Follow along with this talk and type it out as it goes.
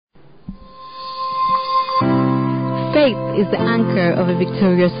Faith is the anchor of a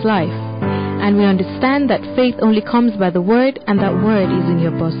victorious life, and we understand that faith only comes by the word, and that word is in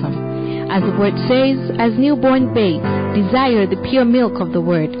your bosom. As the word says, as newborn babes, desire the pure milk of the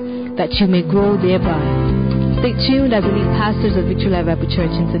word, that you may grow thereby. Stay tuned as the lead pastors of Victory Life Bible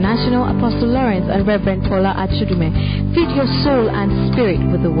Church International, Apostle Lawrence and Reverend Paula Achudume, feed your soul and spirit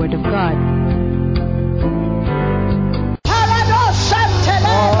with the word of God.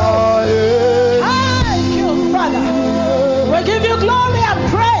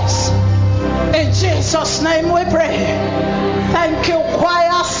 Jesus' name we pray. Thank you,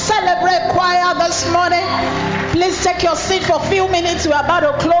 choir. Celebrate choir this morning. Please take your seat for a few minutes. We are about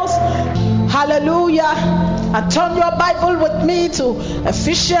to close. Hallelujah. And turn your Bible with me to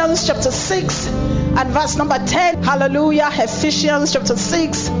Ephesians chapter 6 and verse number 10. Hallelujah. Ephesians chapter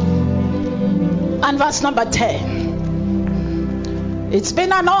 6 and verse number 10. It's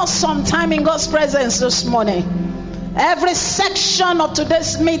been an awesome time in God's presence this morning. Every section of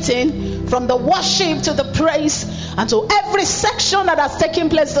today's meeting, from the worship to the praise and to every section that has taken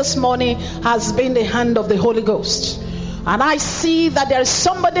place this morning, has been the hand of the Holy Ghost. And I see that there is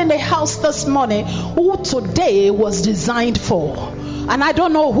somebody in the house this morning who today was designed for. And I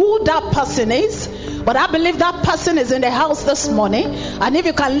don't know who that person is, but I believe that person is in the house this morning. And if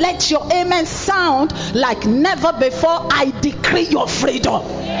you can let your amen sound like never before, I decree your freedom.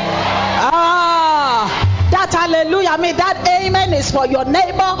 That hallelujah, that amen is for your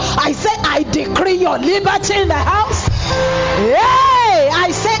neighbor. I say I decree your liberty in the house. Hey,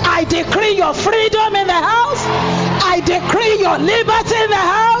 I say I decree your freedom in the house. I decree your liberty in the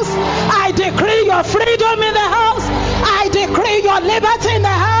house. I decree your freedom in the house. I decree your liberty in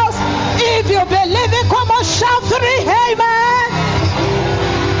the house. If you believe it, come on, shout 3, amen.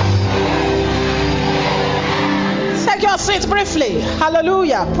 Take your seat briefly.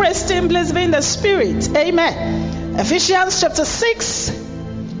 Hallelujah. Praise Him, please be in the spirit. Amen. Ephesians chapter 6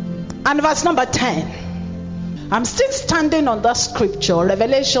 and verse number 10. I'm still standing on that scripture,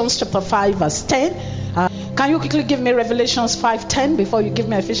 Revelations chapter 5 verse 10. Can you quickly give me Revelations 5:10 before you give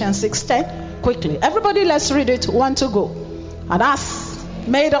me Ephesians 6:10? Quickly. Everybody, let's read it. 1 to go. And has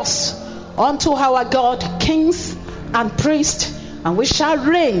made us unto our God kings and priests, and we shall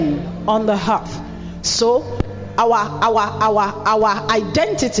reign on the earth. So our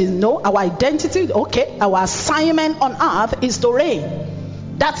identity, our assignment on earth is to reign.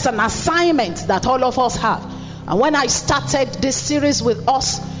 That's an assignment that all of us have. And when I started this series with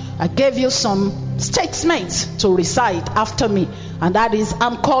us, I gave you some statements to recite after me, and that is,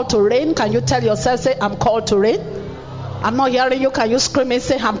 I'm called to reign. Can you tell yourself, say, I'm called to reign? I'm not hearing you. Can you scream and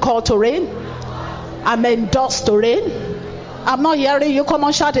say, I'm called to reign? I'm endorsed to reign. I'm not hearing you. Come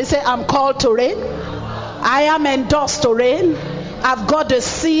on, shout and say, I'm called to reign. I am endorsed to reign. I've got the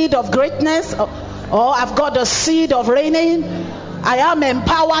seed of greatness, or I've got the seed of reigning. I am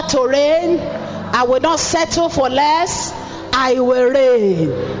empowered to reign. I will not settle for less. I will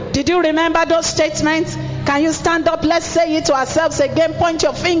reign. Did you remember those statements? Can you stand up? Let's say it to ourselves again. Point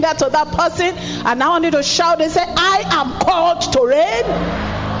your finger to that person, and I want you to shout and say, I am called to reign.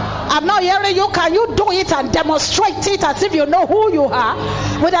 I'm not hearing you. Can you do it and demonstrate it as if you know who you are,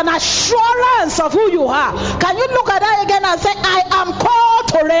 with an assurance of who you are? Can you look at that again and say, I am called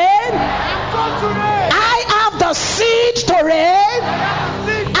to reign. I have the seed to reign.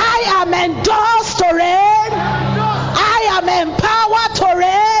 I am endorsed to reign. I am empowered to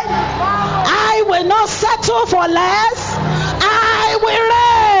reign. I will not settle for less. I will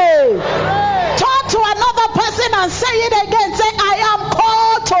reign. Turn to another person and say it again. Say, I am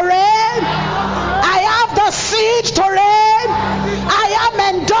called to reign. I have the seed to reign. I am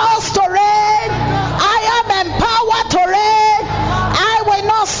endorsed to reign. I am empowered to reign. I will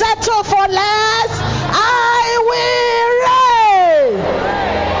not settle for less. I will reign.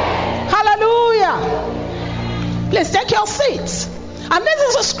 Hallelujah. Please take your seats. And this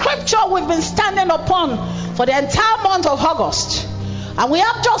is a scripture we've been standing upon for the entire month of August. And we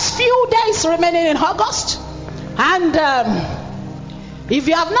have just few days remaining in August. And if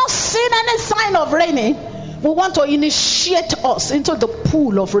you have not seen any sign of raining, we want to initiate us into the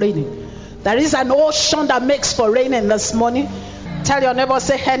pool of raining. There is an ocean that makes for raining this morning. Tell your neighbor,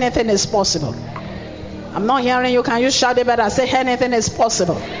 say, anything is possible. I'm not hearing you. Can you shout it better? Say, anything is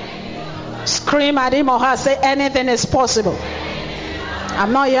possible. Scream at him or her. Say, anything is possible.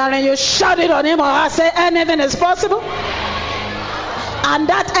 I'm not hearing you. Shout it on him or her. Say, anything is possible. And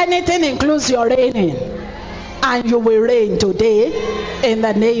that anything includes your reigning. And you will reign today in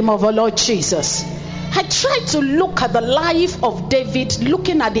the name of our Lord Jesus. I tried to look at the life of David,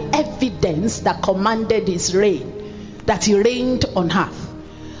 looking at the evidence that commanded his reign, that he reigned on earth.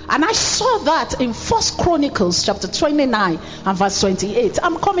 And I saw that in 1 Chronicles chapter 29 and verse 28.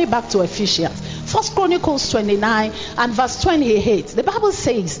 I'm coming back to Ephesians. 1 Chronicles 29 and verse 28. The Bible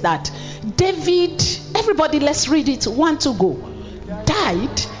says that David, everybody let's read it, 1 to go,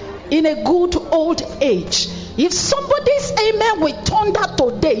 died in a good old age. If somebody's amen will thunder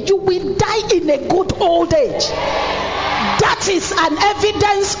today, you will die in a good old age. That is an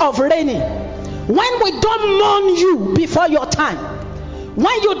evidence of reigning. When we don't mourn you before your time,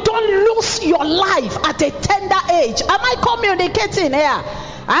 when you don't lose your life at a tender age. Am I communicating here?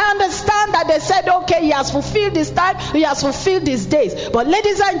 I understand that they said, okay, he has fulfilled his time, he has fulfilled his days. But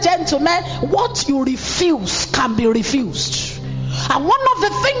ladies and gentlemen, what you refuse can be refused. And one of the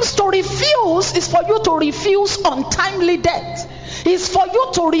things to refuse is for you to refuse untimely death. Is for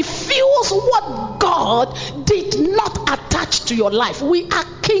you to refuse what God did not attach to your life. We are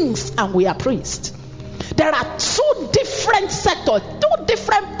kings and we are priests. There are two different sectors, two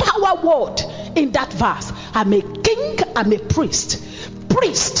different power words in that verse. I'm a king, I'm a priest.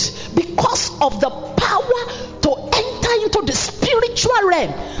 Priest, because of the power to enter into the spiritual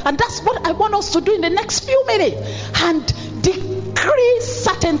realm. And that's what I want us to do in the next few minutes. And decree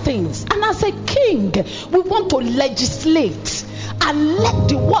certain things. And as a king, we want to legislate and let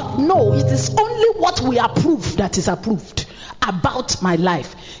the world know it is only what we approve that is approved about my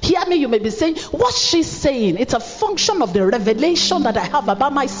life. Hear me, you may be saying, what's she saying? It's a function of the revelation that I have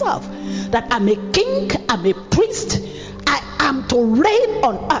about myself. That I'm a king, I'm a priest, I am to reign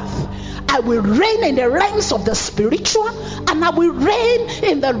on earth. I will reign in the realms of the spiritual, and I will reign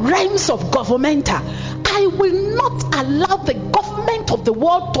in the realms of governmental. I will not allow the government of the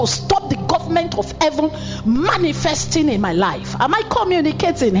world to stop the government of heaven manifesting in my life. Am I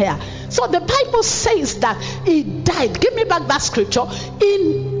communicating here? So the Bible says that he died. Give me back that scripture.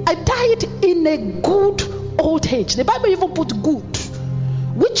 I died in a good old age. The Bible even put good,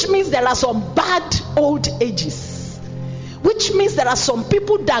 which means there are some bad old ages. Which means there are some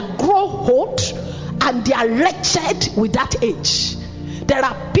people that grow old and they are wretched with that age. There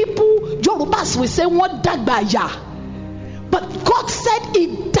are people, Yorubas will say, what dagbaya. But God said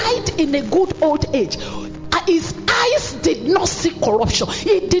he died in a good old age. His eyes did not see corruption.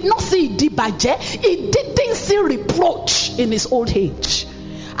 He did not see dibaje. He didn't see reproach in his old age.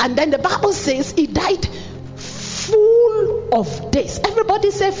 And then the Bible says he died full of days.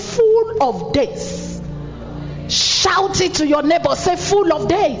 Everybody say full of days. Shout it to your neighbor. Say full of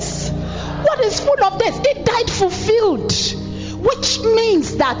days. What is full of days? He died fulfilled. Which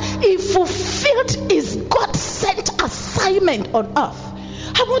means that he fulfilled his God-sent assignment on earth.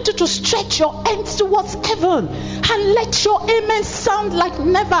 I want you to stretch your hands towards heaven and let your amen sound like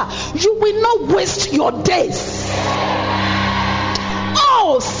never. You will not waste your days.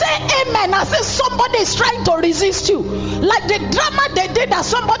 Oh, say amen as if somebody is trying to resist you. Like the drama they did that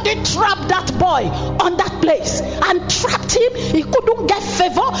somebody trapped that boy on that place and trapped him. He couldn't get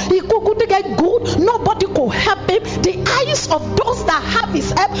favor. He couldn't get good. Nobody could help him. The eyes of those that have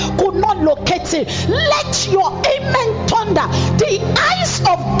his help could not locate him. Let your amen thunder. The eyes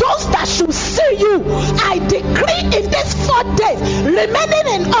of those that should see you, I decree in these 4 days remaining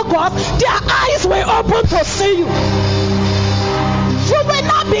in August, their eyes will open to see you. You will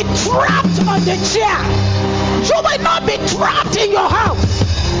not be trapped on the chair. You will not be trapped in your house.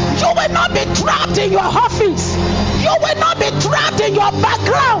 You will not be trapped in your office. You will not be trapped in your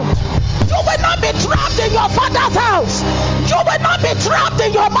background. You will not be trapped in your father's house. You will not be trapped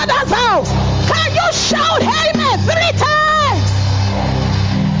in your mother's house. Can you shout amen 3 times?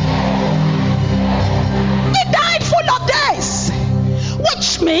 He died full of days.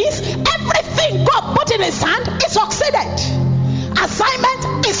 Which means everything God put in his hand is succeeded.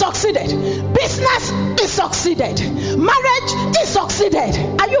 Assignment is succeeded. Business is succeeded. Marriage is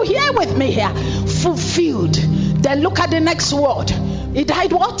succeeded. Are you here with me here? Fulfilled. Then look at the next word. He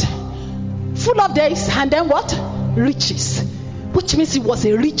died what? Full of days. And then what? Riches. Which means he was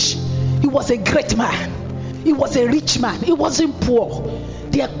a rich. He was a great man. He was a rich man. He wasn't poor.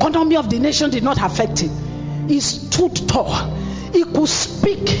 The economy of the nation did not affect him. He stood tall. He could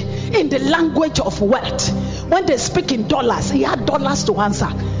speak in the language of wealth. When they speak in dollars, he had dollars to answer.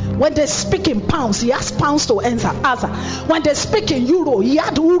 When they speak in pounds, he has pounds to answer. When they speak in euro, he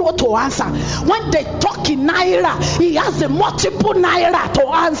had euro to answer. When they talk in naira, he has the multiple naira to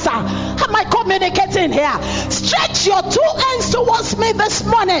answer. Am I communicating here? Stretch your 2 hands towards me this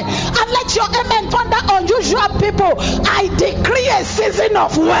morning and let your amen thunder unusual people. I decree a season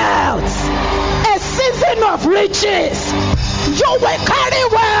of wealth, a season of riches. You will carry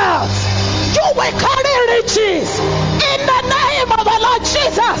wealth. You will carry riches. In the name of the Lord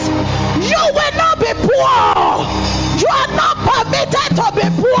Jesus. You will not be poor. You are not permitted to be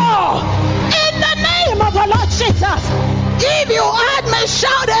poor.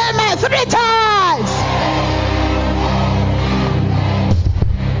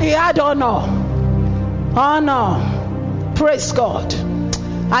 had honor. Honor. Praise God.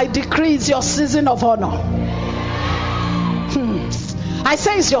 I decree it's your season of honor. I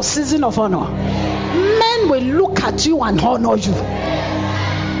say it's your season of honor. Men will look at you and honor you.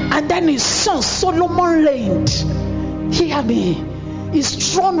 And then his son Solomon reigned. Hear me.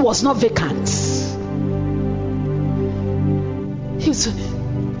 His throne was not vacant.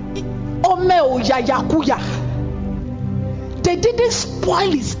 They didn't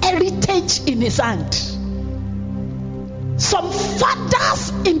spoil his heritage in his hand. Some fathers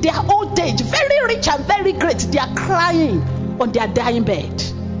in their old age, very rich and very great, they are crying on their dying bed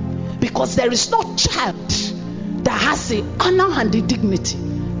because there is no child that has the honor and the dignity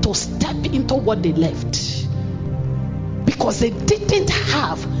to step into what they left, because they didn't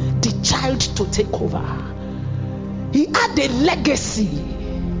have the child to take over. He had a legacy.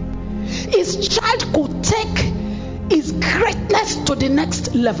 His child could take his greatness to the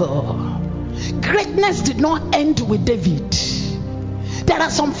next level. Greatness did not end with David. There are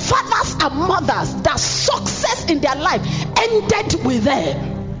some fathers and mothers that success in their life ended with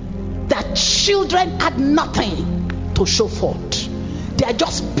them. Their children had nothing to show forth. They are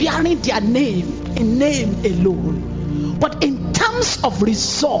just bearing their name, a name alone. But in terms of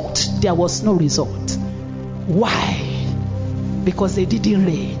result, there was no result. Why? Because they didn't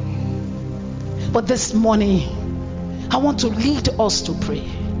reign. But this morning, I want to lead us to pray.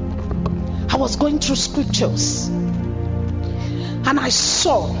 I was going through scriptures and I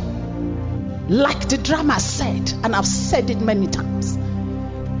saw, like the drama said, and I've said it many times,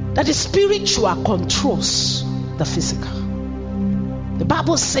 that the spiritual controls the physical. The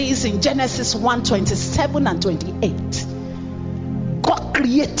Bible says in Genesis 1:27 and 28, God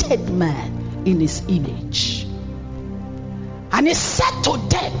created man in his image. And he said to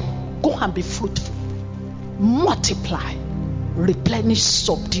them, go and be fruitful, multiply, replenish,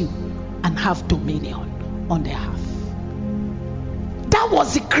 subdue, and have dominion on the earth. That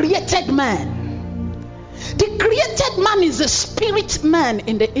was the created man. The created man is a spirit man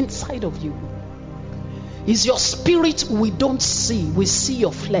in the inside of you. Is your spirit we don't see. We see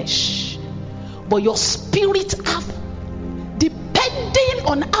your flesh. But your spirit, depending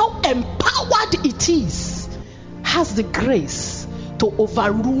on how empowered it is, has the grace to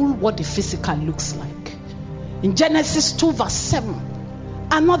overrule what the physical looks like. In Genesis 2 verse 7,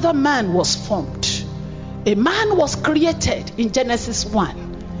 another man was formed. A man was created in Genesis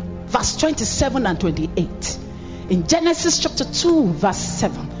 1 verse 27 and 28. In Genesis chapter 2 verse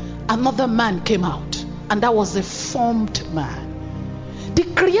 7, another man came out, and that was a formed man. The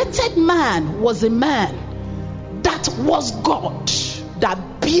created man was a man that was God, that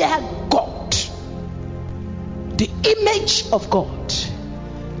bare God, the image of God.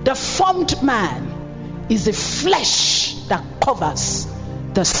 The formed man is a flesh that covers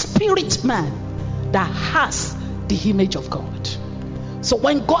the spirit man that has the image of God. So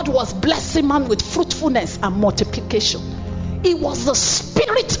when God was blessing man with fruitfulness and multiplication, it was the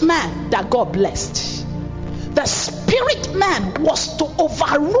spirit man that God blessed. The spirit man was to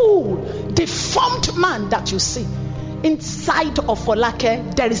overrule the formed man that you see. Inside of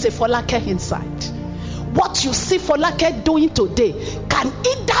Folake, there is a Folake inside. What you see Folake doing today can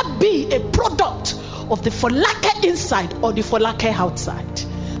either be a product of the Folake inside or the Folake outside.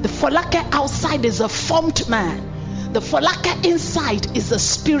 The Folake outside is a formed man. The Folake inside is a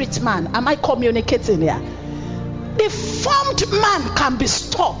spirit man. Am I communicating here? The formed man can be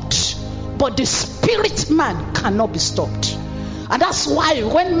stopped, but the spirit man cannot be stopped. And that's why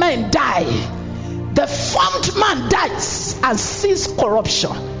when men die, the formed man dies and sees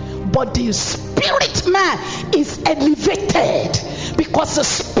corruption, but the spirit man is elevated, because the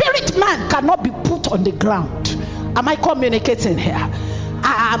spirit man cannot be put on the ground. Am I communicating here?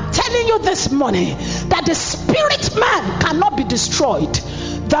 I am telling you this morning that the spirit man cannot be destroyed.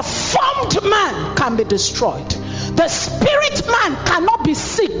 The formed man can be destroyed. The spirit man cannot be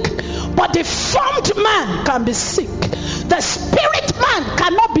sick, but the formed man can be sick. The spirit man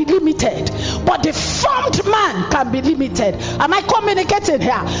cannot be limited, but the formed man can be limited. Am I communicating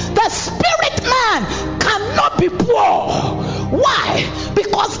here? The spirit man cannot be poor. Why?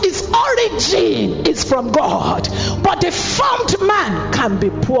 Because its origin is from God. But the formed man can be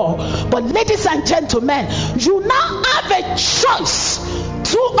poor. But ladies and gentlemen, you now have a choice.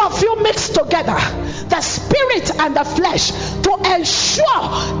 Two of you mixed together, the spirit and the flesh, to ensure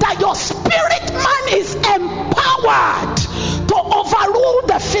that your spirit man is empowered to overrule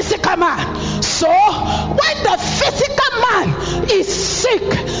the physical man. So when the physical man is sick,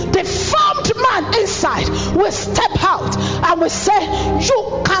 the formed man inside will step out and will say,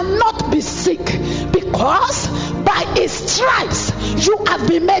 you cannot be sick, because by his stripes you have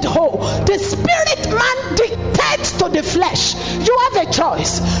been made whole. The spirit man dictates to the flesh. You have a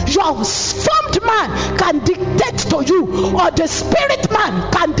choice. Your formed man can dictate to you, or the spirit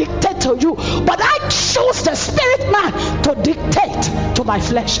man can dictate to you. But I choose the spirit man to dictate to my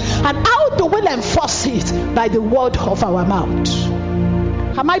flesh. And how do we enforce it? By the word of our mouth.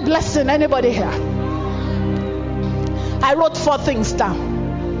 Am I blessing anybody here? I wrote 4 things down.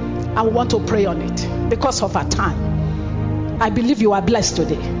 I want to pray on it because of our time. I believe you are blessed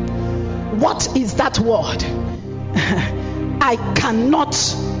today. What is that word? I cannot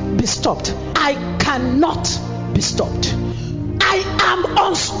be stopped. I cannot be stopped. I am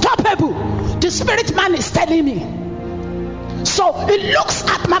unstoppable. The spirit man is telling me. So it looks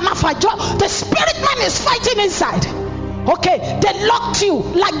at Mama Fajo. The spirit man is fighting inside. Okay, they locked you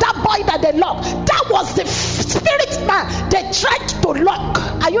like that boy that they locked. That was the spirit man. They tried to lock.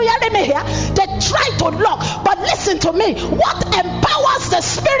 Are you hearing me here? They tried to lock. But listen to me. What empowers the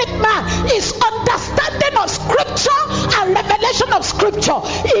spirit man is understanding of scripture and revelation of scripture.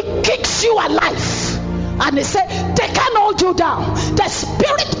 It keeps you alive. And he said, they can't hold you down. The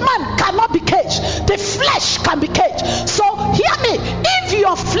spirit man cannot be caged. The flesh can be caged. So hear me. If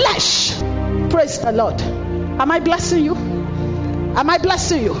your flesh, praise the Lord. Am I blessing you? Am I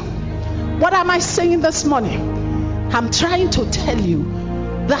blessing you? What am I saying this morning? I'm trying to tell you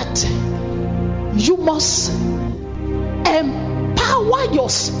that you must empower your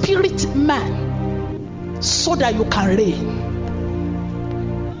spirit man so that you can reign.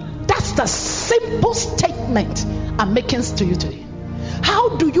 That's the simple statement I'm making to you today. How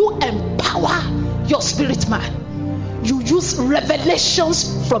do you empower your spirit man? You use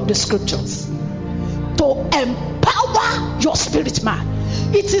revelations from the scriptures to empower your spirit man.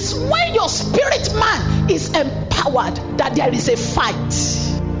 It is when your spirit man is empowered that there is a fight.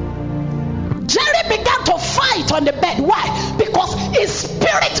 Jerry began to fight on the bed. Why? Because his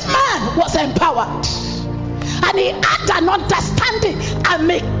spirit man was empowered. And he had an understanding.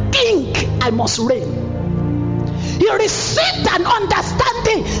 I'm a king, I must reign. He received an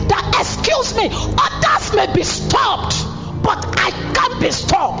understanding that, excuse me, others may be stopped, but I can't be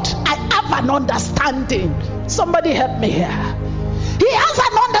stopped. I have an understanding. Somebody help me here. He has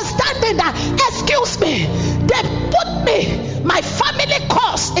an understanding that, excuse me, they put me, my family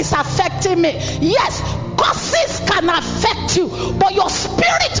curse is affecting me. Yes, curses can affect you, but your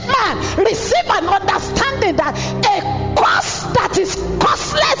spirit man receive an understanding that a curse that is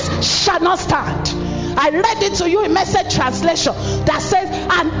causeless shall not stand. I read it to you in Message translation that says,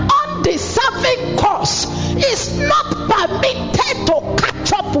 an undeserving curse is not permitted to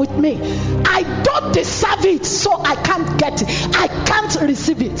catch up with me. I don't deserve it, so I can't get it. I can't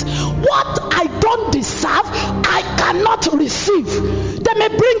receive it. What I don't deserve, I cannot receive. They may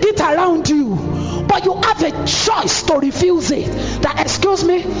bring it around you, but you have a choice to refuse it. That, excuse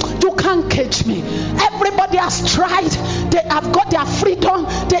me, you can't catch me. Everybody has tried. They have got their freedom.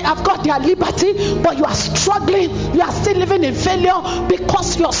 They have got their liberty. But you are struggling. You are still living in failure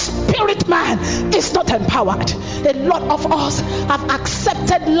because your spirit man is not empowered. A lot of us have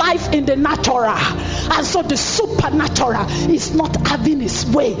accepted life in the natural. And so the supernatural is not having its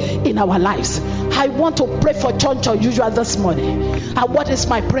way in our lives. I want to pray for Church Unusual this morning. And what is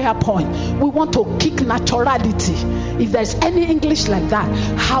my prayer point? We want to kick naturality, if there's any English like that,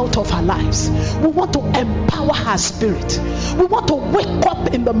 out of our lives. We want to empower our spirit. We want to wake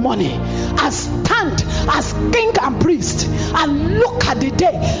up in the morning and stand as king and priest and look at the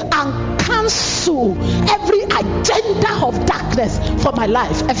day and cancel every agenda of darkness for my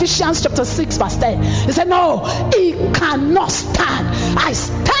life. Ephesians chapter 6 verse 10. He said, no, it cannot stand. I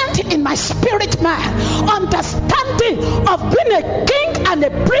stand in my spirit man, understanding of being a king and a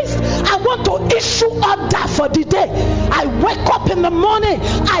priest. I want to issue order for the day. I wake up in the morning,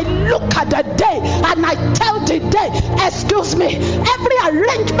 I look at the day, and I tell the day, excuse me, every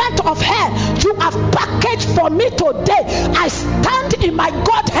arrangement of hell you have packaged for me today, I stand in my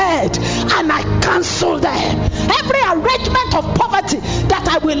Godhead and I cancel them. Every arrangement of poverty that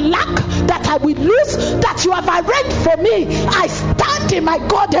I will lack, that I will lose, that you have arranged for me, I stand in my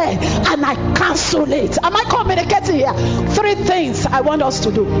Godhead and I cancel it. Am I communicating here? 3 things I want us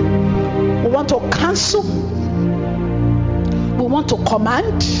to do. We want to cancel, we want to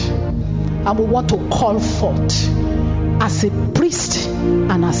command, and we want to call forth as a priest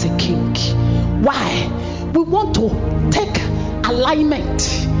and as a king. Why? We want to take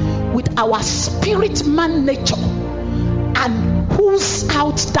alignment with our spirit man nature and ooze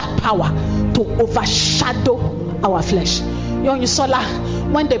out that power to overshadow our flesh. Young Sola,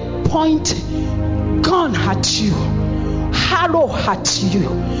 when they point gun at you, arrow at you,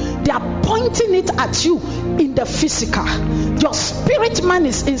 they are pointing it at you in the physical. Your spirit man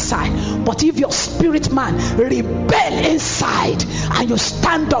is inside, but if your spirit man rebel inside and you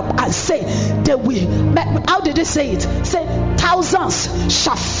stand up and say, they will, how did they say it? Say, thousands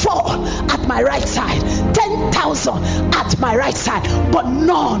shall fall at my right side, 10,000 at my right side, but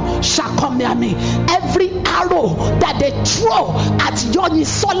none shall come near me. Every arrow that they throw at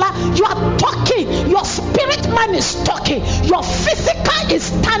Yonisola, you are talking, your spirit man is talking, your physical is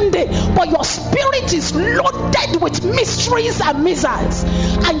standing, but your spirit is loaded with mysteries and missiles,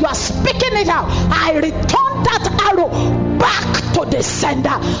 and you are speaking it out. I return that arrow back to the sender,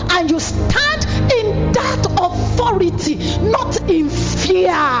 and you stand in that authority, not in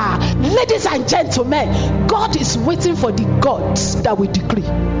fear. Ladies and gentlemen, God is waiting for the gods that will decree.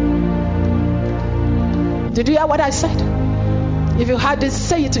 Did you hear what I said? If you heard this,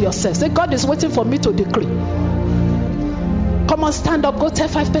 say it to yourself. Say, God is waiting for me to decree. Come on, stand up, go tell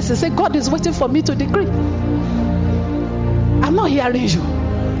 5 persons. Say, God is waiting for me to decree. I'm not hearing you.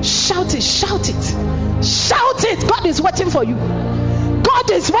 Shout it, shout it, shout it. God is waiting for you.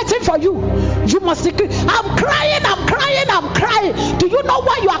 God is waiting for you. You must decree. I'm crying, I'm crying, I'm crying. Do you know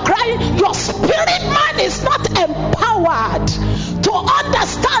why you are crying? Your spirit man is not empowered to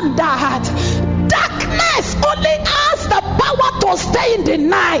understand that darkness only has the power to stay in the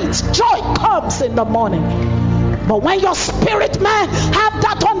night. Joy comes in the morning. But when your spirit man have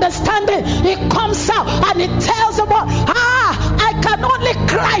that understanding, it comes out and it tells about, I can only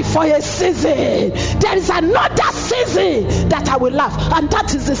cry for a season. There is another season that I will laugh, and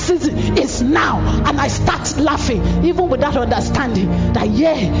that is the season. It's now. And I start laughing, even with that understanding that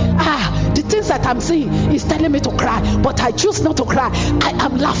the things that I'm seeing is telling me to cry, but I choose not to cry. I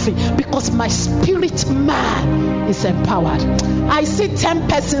am laughing because my spirit man is empowered. I see 10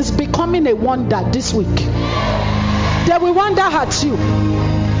 persons becoming a wonder this week. They will wonder at you.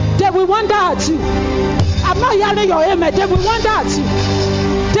 They will wonder at you. I'm not hearing your amen. They will wonder at you.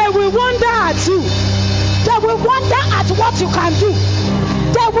 They will wonder at you. They will wonder at what you can do.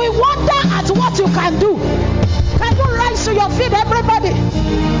 They will wonder at what you can do. Can you rise to your feet, everybody?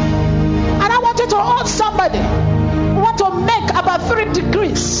 And I want you to hold somebody. We want to make about 3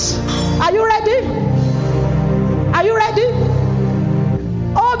 degrees. Are you ready? Are you ready?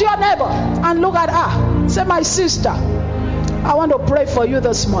 Hold your neighbor and look at her. Say, my sister, I want to pray for you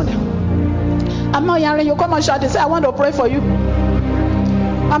this morning. I'm not hearing you. Come and shout it. Say, I want to pray for you.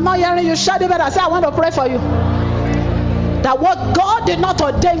 I'm not hearing you. Shout it better. Say, I want to pray for you. That what God did not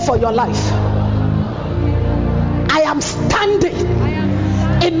ordain for your life, I am standing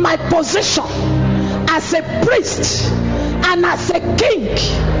in my position as a priest and as a king,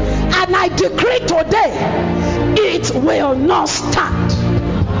 and I decree today, it will not stand.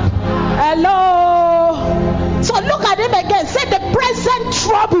 Hello. So look at him again. Say, the present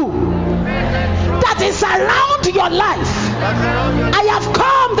trouble that is around your life, I have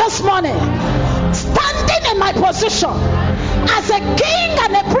come this morning, standing in my position as a king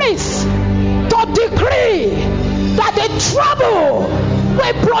and a priest, to decree that the trouble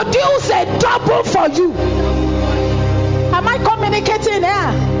will produce a double for you. Am I communicating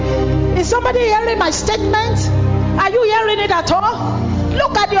here? Is somebody hearing my statement? Are you hearing it at all?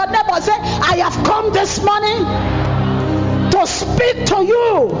 Look at your neighbor and say, I have come this morning to speak to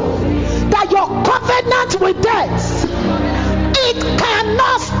you that your covenant with death, it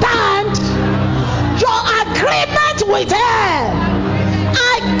cannot stand. Your agreement with hell,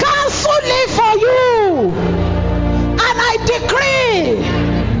 I cancel it for you, and I decree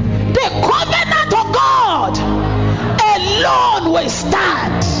the covenant of God alone will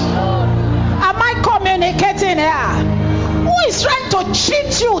stand. Am I communicating here? Who is trying to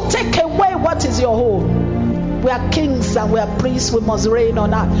cheat you, take away what is your own? We are kings and we are priests. We must reign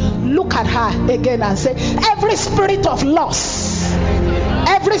on earth. Look at her again and say, every spirit of loss,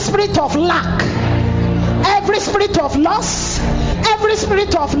 every spirit of lack, every spirit of loss, every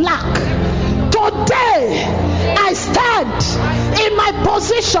spirit of lack, today I stand in my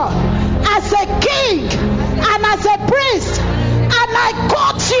position as a king and as a priest, and I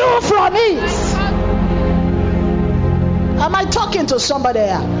cut you from it. Am I talking to somebody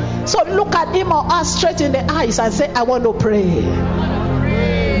here? So look at him or her straight in the eyes and say, I want to pray.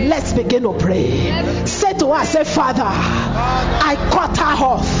 Let's begin to pray. Say to her, say, Father, I cut her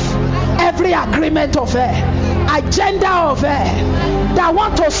off. Every agreement of her, agenda of her, that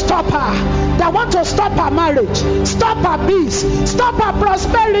want to stop her, that want to stop her marriage, stop her peace, stop her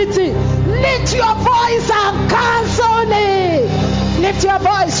prosperity. Lift your voice and cancel it. Lift your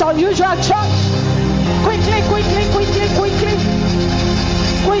voice, unusual church. Quickly, quickly, quickly, quickly.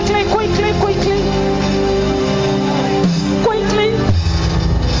 Quickly, quickly, quickly.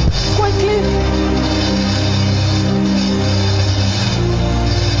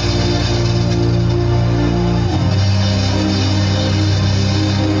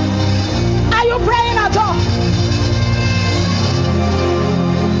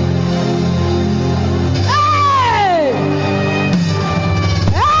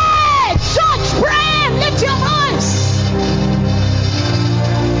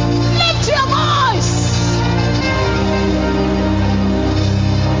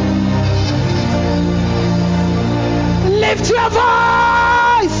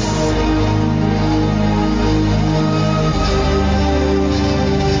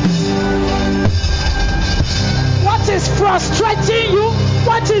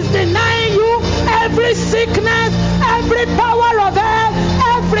 is denying you, every sickness, every power of hell,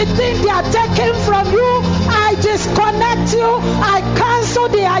 everything they are taking from you, I disconnect you. I cancel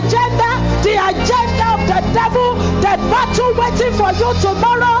the agenda of the devil, the battle waiting for you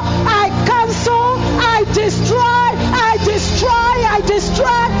tomorrow. I cancel, I destroy, I destroy, I destroy,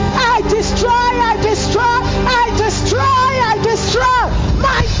 I destroy, I destroy, I destroy, I destroy.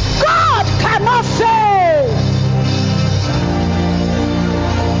 My God cannot fail.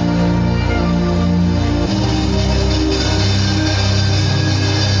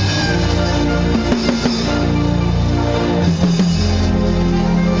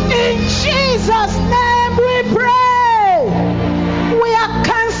 In Jesus' name we pray. We are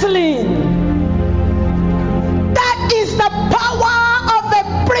canceling. That is the power of a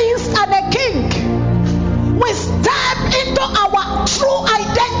prince and a king. We step into our true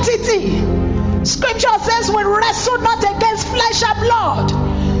identity. Scripture says we wrestle not against flesh and blood,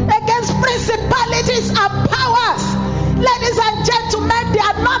 against principalities and powers. Ladies and gentlemen, they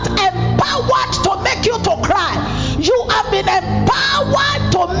are not empowered to make you to cry. You have been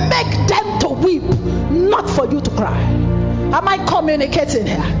empowered to make them to weep, not for you to cry. Am I communicating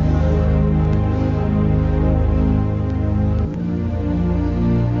here?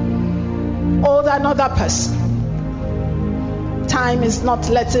 Oh, another person. Time is not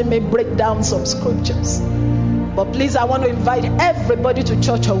letting me break down some scriptures. But please, I want to invite everybody to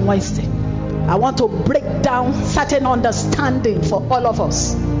church on Wednesday. I want to break down certain understanding for all of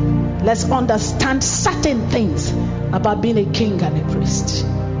us. Let's understand certain things about being a king and a priest.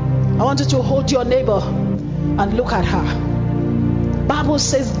 I want you to hold your neighbor and look at her. Bible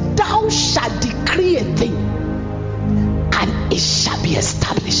says, thou shalt decree a thing and it shall be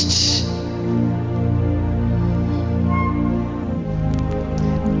established.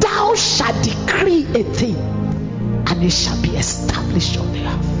 Thou shalt decree a thing and it shall be established on the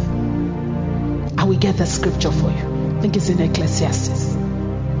earth. I will get the scripture for you. I think it's in Ecclesiastes.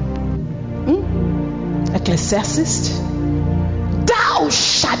 Ecclesiastes. Thou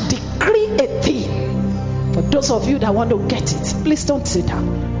shalt decree a thing. For those of you that want to get it, please don't sit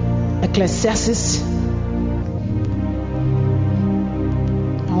down. Ecclesiastes.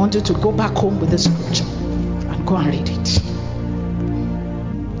 I want you to go back home with the scripture and go and read it.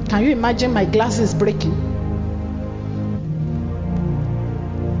 Can you imagine my glasses breaking?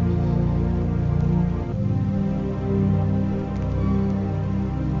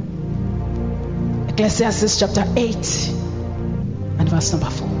 Ecclesiastes chapter 8 and verse number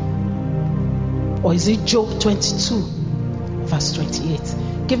 4. Or is it Job 22 verse 28?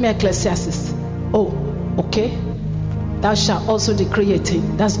 Give me Ecclesiastes. Oh, okay. Thou shalt also decree a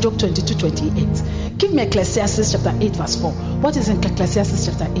thing. That's Job 22 28. Give me Ecclesiastes chapter 8 verse 4. What is in Ecclesiastes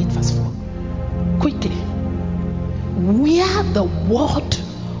chapter 8 verse 4? Quickly. Where the word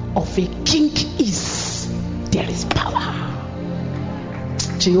of a king is, there is power.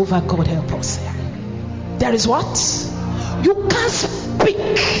 Jehovah God help us. There is what? You can't speak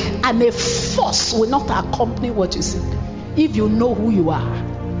and a force will not accompany what you say. If you know who you are,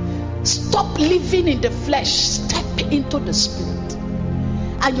 stop living in the flesh, step into the spirit,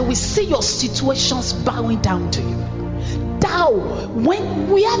 and you will see your situations bowing down to you.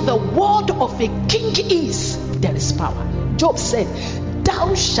 Where the word of a king is, there is power. Job said,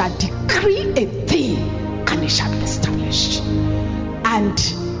 thou shalt decree a thing and it shall be established. And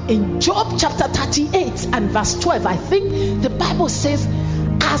in Job chapter 38 and verse 12, I think the Bible says,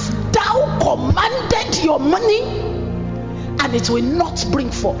 as thou commanded your money, and it will not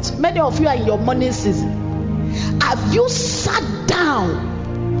bring forth. Many of you are in your money season. Have you sat down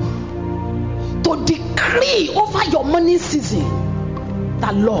to decree over your money season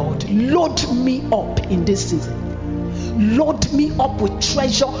that, Lord, load me up in this season? Load me up with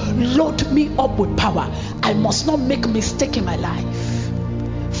treasure, load me up with power. I must not make a mistake in my life.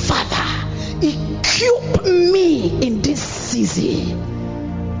 Father, equip me in this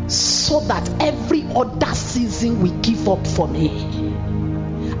season so that every other season will give up for me.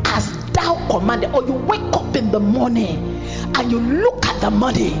 As thou commanded, or you wake up in the morning and you look at the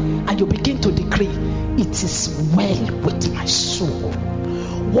money and you begin to decree, it is well with my soul.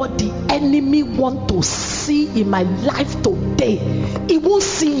 What the enemy want to see in my life today, he won't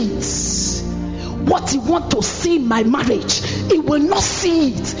see it. What he want to see in my marriage, he will not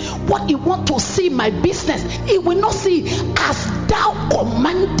see it. What he want to see in my business, he will not see it. As thou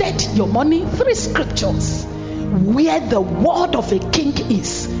commanded your money. 3 scriptures. Where the word of a king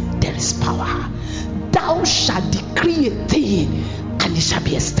is, there is power. Thou shalt decree a thing and it shall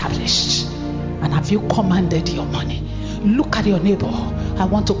be established. And have you commanded your money? Look at your neighbor. I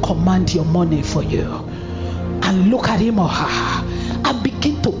want to command your money for you. And look at him or her and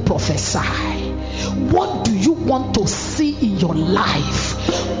begin to to prophesy? What do you want to see in your life?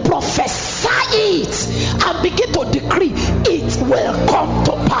 Prophesy it and begin to decree it will come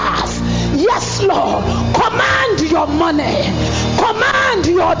to pass. Yes, Lord. Command your money. Command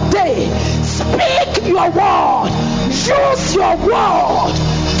your day. Speak your word. Use your word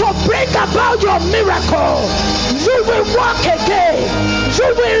to bring about your miracle. You will walk again. You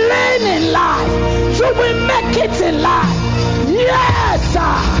will reign in life. You will make it in life. Yes,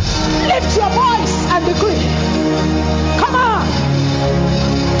 sir. Lift your voice and decree. Come on.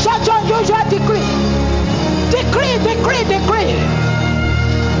 Church unusual decree. Decree, decree, decree.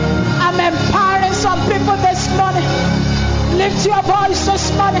 I'm empowering some people this morning. Lift your voice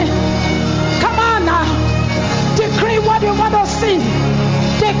this morning. Come on now. Decree what you want to see.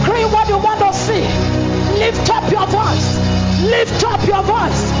 Decree what you want to see. Lift up your voice. Lift up your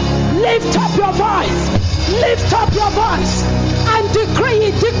voice. Lift up your voice. Lift up your voice. And decree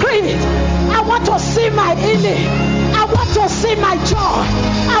it. Decree it. I want to see my healing. I want to see my joy.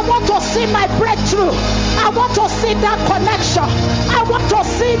 I want to see my breakthrough. I want to see that connection. I want to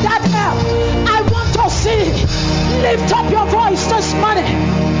see that help. I want to see. Lift up your voice this morning.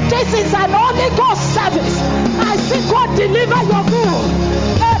 This is an Holy Ghost service. I see God deliver your good.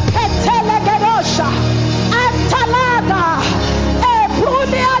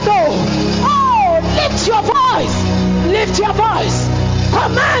 Oh, lift your voice. Lift your voice.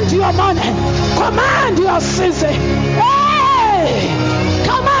 Command your money. Command your season. Hey!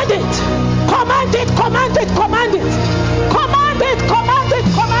 Command it. Command it. Command it. Command it. Command it. Command it.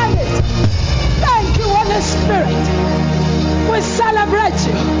 Command it. Thank you, Holy Spirit. We celebrate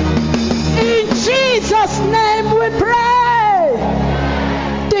you. In Jesus' name we pray.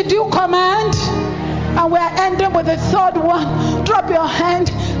 Did you command? And we are ending with the third one. Drop your hand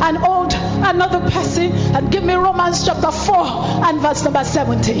and hold another person and give me Romans chapter 4 and verse number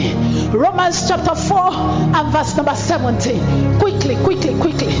 17. Romans chapter 4 and verse number 17. Quickly, quickly,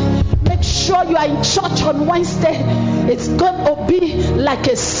 quickly. Make sure you are in church on Wednesday. It's going to be like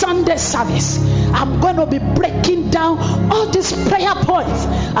a Sunday service. I'm going to be breaking down all these prayer points.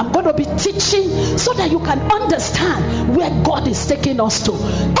 I'm going to be teaching so that you can understand where God is taking us to.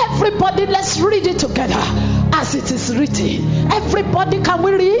 Everybody, let's read it together as it is written. Everybody, can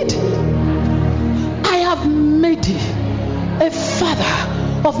we read? I have made thee a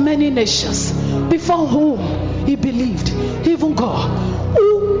father of many nations, before whom he believed, even God,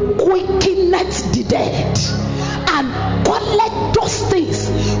 who quickeneth the dead, and calleth those things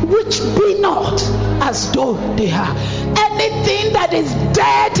which be not as though they are. Anything that is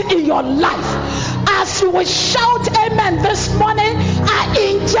dead in your life, as you will shout amen this morning, I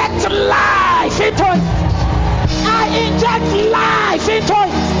inject life into it. I inject life into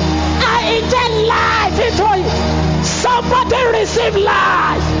it. I inject life into it. Somebody receive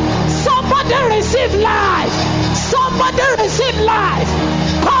life. Somebody receive life. Somebody receive life.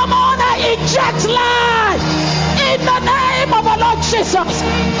 Come on, I inject life. In the name of the Lord Jesus,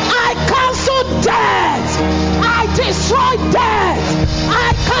 I cancel death. I destroy death.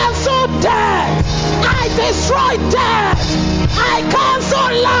 I cancel death. I destroy death. I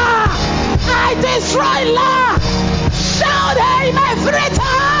cancel lack. I destroy lack. Shout amen 3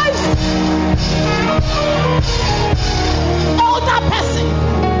 times. Older person,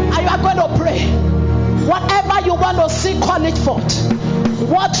 and you are going to pray. Whatever you want to see, call it forth.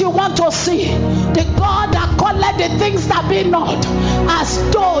 What you want to see, the God that calleth the things that be not as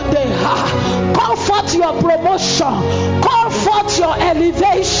though they are. Call forth your promotion. Call forth your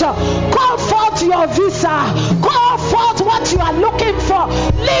elevation. Call forth your visa. Call forth what you are looking for.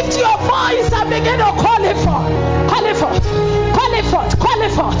 Lift your voice and begin to call it forth. Call it forth. Call it forth. Call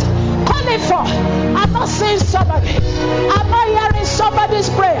it forth. Call it forth. I'm not saying somebody. I'm not hearing somebody's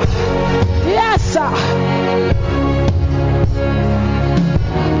prayer. Yes, sir.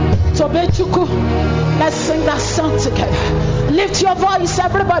 Tobechuku. Let's sing that song together. Lift your voice,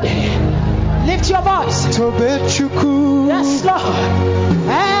 everybody. Lift your voice. Tobechuku. Yes, Lord.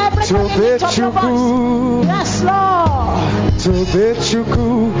 Everybody lift up your voice. Yes, Lord.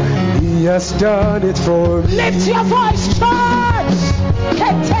 Tobechuku. He has done it for me. Lift your voice, church.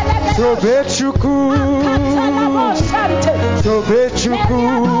 Tobechuku. Tobechuku.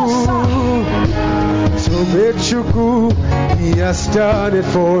 Tobechuku. He has done it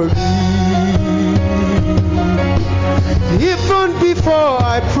for me. Even before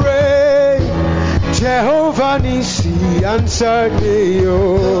I pray, Jehovah Nissi answered me.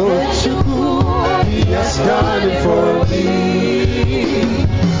 Oh, He has done it for me.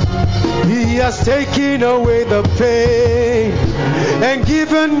 He has taken away the pain and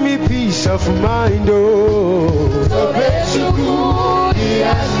given me peace of mind. Oh, He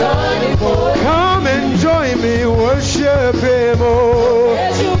Come and join me, worship Him. Oh,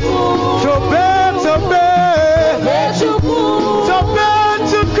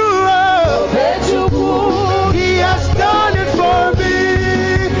 He has done it for me.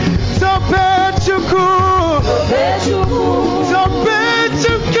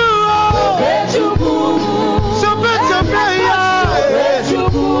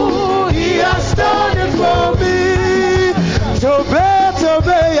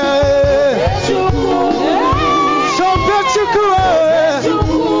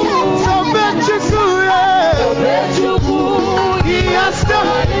 He has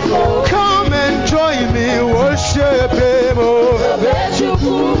done it for me. Come and join me, worship Him.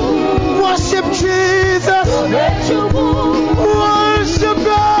 Worship Jesus. Worship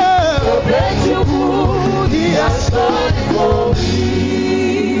Him. He has done it for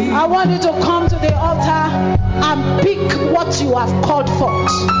me. I want you to come to the altar and pick what you have called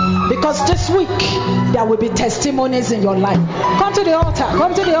forth. Because this week, there will be testimonies in your life. Come to the altar.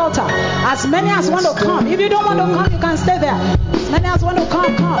 Come to the altar. As many as want to come. If you don't want to come, you can stay there. As many as want to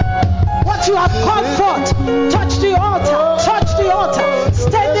come, come. What you have called forth, touch the altar. Touch the altar.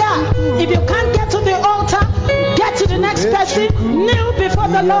 Stay there. If you can't get to the altar, get to the next person. Kneel before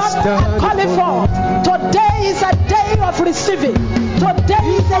the Lord and call it forth. Today is a day of receiving. Today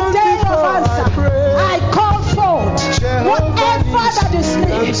is a day of answer. I call forth whatever that is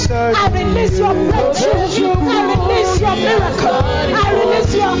needed. I release your breakthrough. I release your miracle. I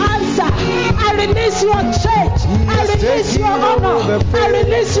release your answer. I release your change. I release your honor. I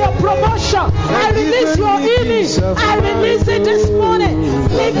release your promotion. I release your healing. I release it this morning.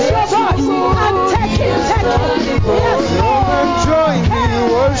 Lift your voice and take it. Take it. Yes, Lord. Join me,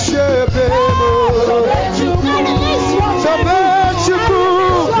 worship Him. I release your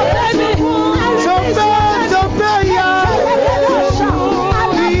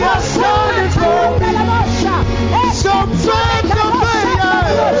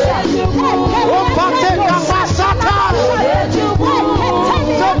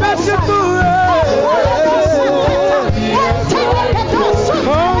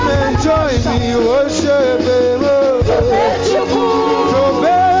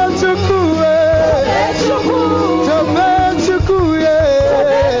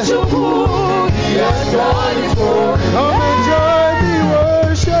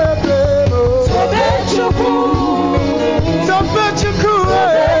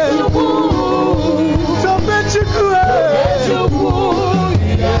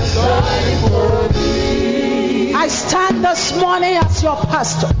your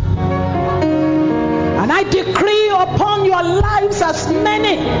pastor, and I decree upon your lives, as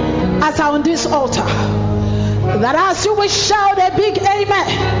many as are on this altar, that as you will shout a big amen,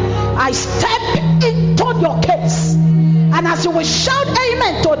 I step into your case, and as you will shout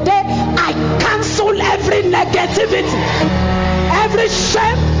amen today, I cancel every negativity, every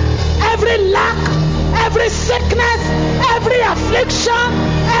shame, every lack, every sickness, every affliction,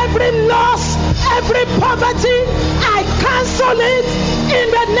 every loss, every poverty. I cancel it in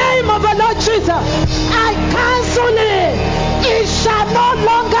the name of the Lord Jesus. I cancel it. It shall no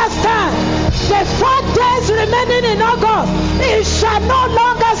longer stand. The 4 days remaining in August, it shall no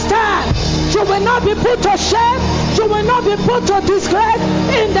longer stand. You will not be put to shame. You will not be put to disgrace.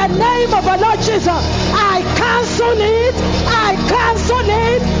 In the name of the Lord Jesus, I cancel it. I cancel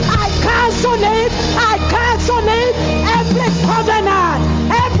it. I cancel it. I cancel it. Every covenant,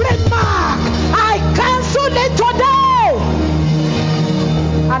 every mark, I cancel it today.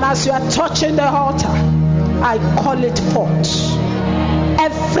 And as you are touching the altar, I call it forth.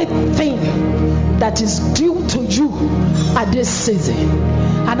 Everything that is due to you at this season.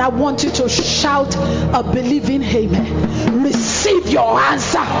 And I want you to shout a believing amen. Receive your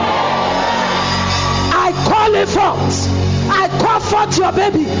answer. I call it forth. I call forth your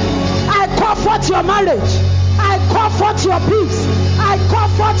baby. I call forth your marriage. I call forth your peace. I call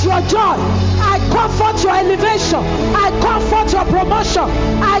forth your joy. I call forth your elevation. I call forth your promotion.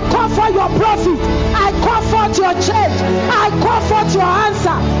 I call forth your profit. I call forth your change. I call forth your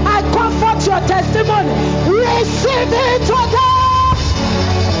answer. I call forth your testimony. Receive it today.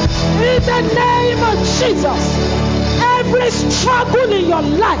 In the name of Jesus. Every struggle in your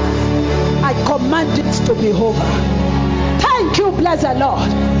life, I command it to be over. Thank you, blessed Lord.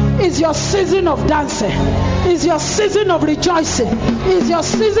 It's your season of dancing. It's your season of rejoicing. It's your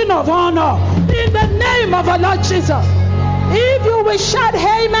season of honor. In the name of the Lord Jesus. If you will shout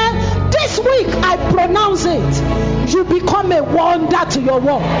amen, this week I pronounce it. You become a wonder to your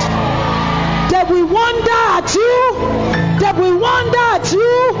world. They will wonder at you. They will wonder at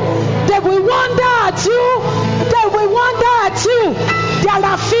you. They will wonder at you. They will wonder at you. There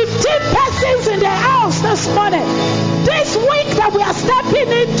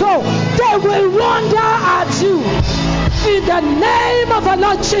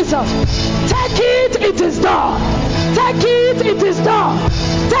Jesus. Take it, it is done. Take it, it is done.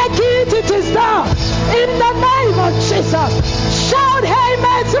 Take it, it is done. In the name of Jesus. Shout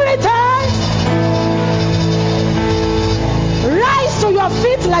amen 3 times. Rise to your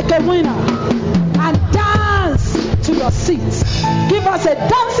feet like a winner and dance to your seat. Give us a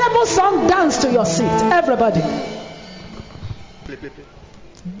danceable song. Dance to your seat. Everybody.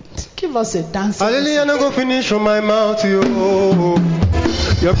 Give us a dance. Hallelujah, no go finish on my mouth, yo.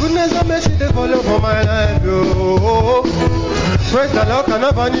 Your goodness and mercy, they follow for my life, yo. Praise the Lord,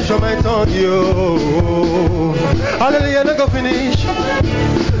 cannot vanish on my tongue, yo. Hallelujah, no go finish.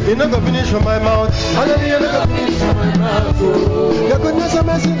 You no go finish on my mouth. Hallelujah, no go finish on my mouth, yo. Your goodness and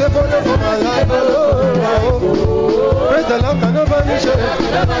mercy, they follow for my life, yo. Praise the Lord, cannot vanish on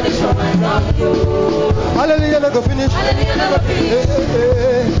my tongue, yo. Hallelujah, no go finish. Hallelujah, no go finish.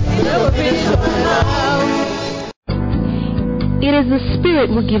 It is the Spirit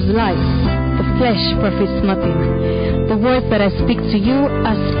who gives life. The flesh profits nothing. The words that I speak to you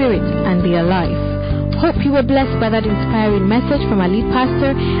are spirit and they are life. Hope you were blessed by that inspiring message from our lead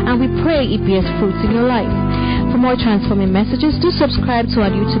pastor, and we pray it bears fruits in your life. For more transforming messages, do subscribe to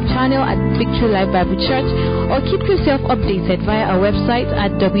our YouTube channel at Victory Life Bible Church, or keep yourself updated via our website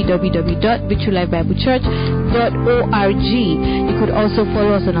at www.victorylifebiblechurch.org. You could also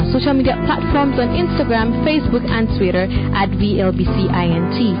follow us on our social media platforms on Instagram, Facebook, and Twitter at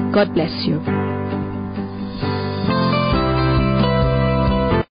VLBCINT. God bless you.